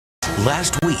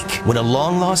Last week, when a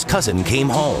long-lost cousin came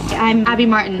home, I'm Abby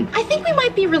Martin. I think we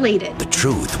might be related. the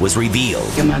truth was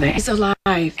revealed. Your mother is alive,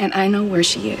 and I know where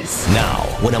she is. Now,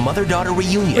 when a mother-daughter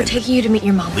reunion We're taking you to meet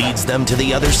your mom. leads them to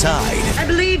the other side, I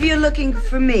believe you're looking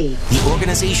for me. the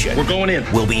organization We're going in.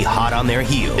 will be hot on their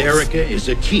heels. Erica is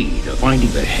a key to finding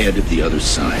the head of the other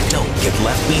side. Don't get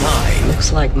left behind.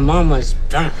 Looks like Mama's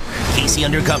back. Casey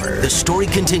Undercover. The story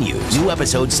continues. New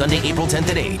episode Sunday, April 10th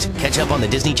at 8. Catch up on the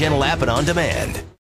Disney Channel app and on demand.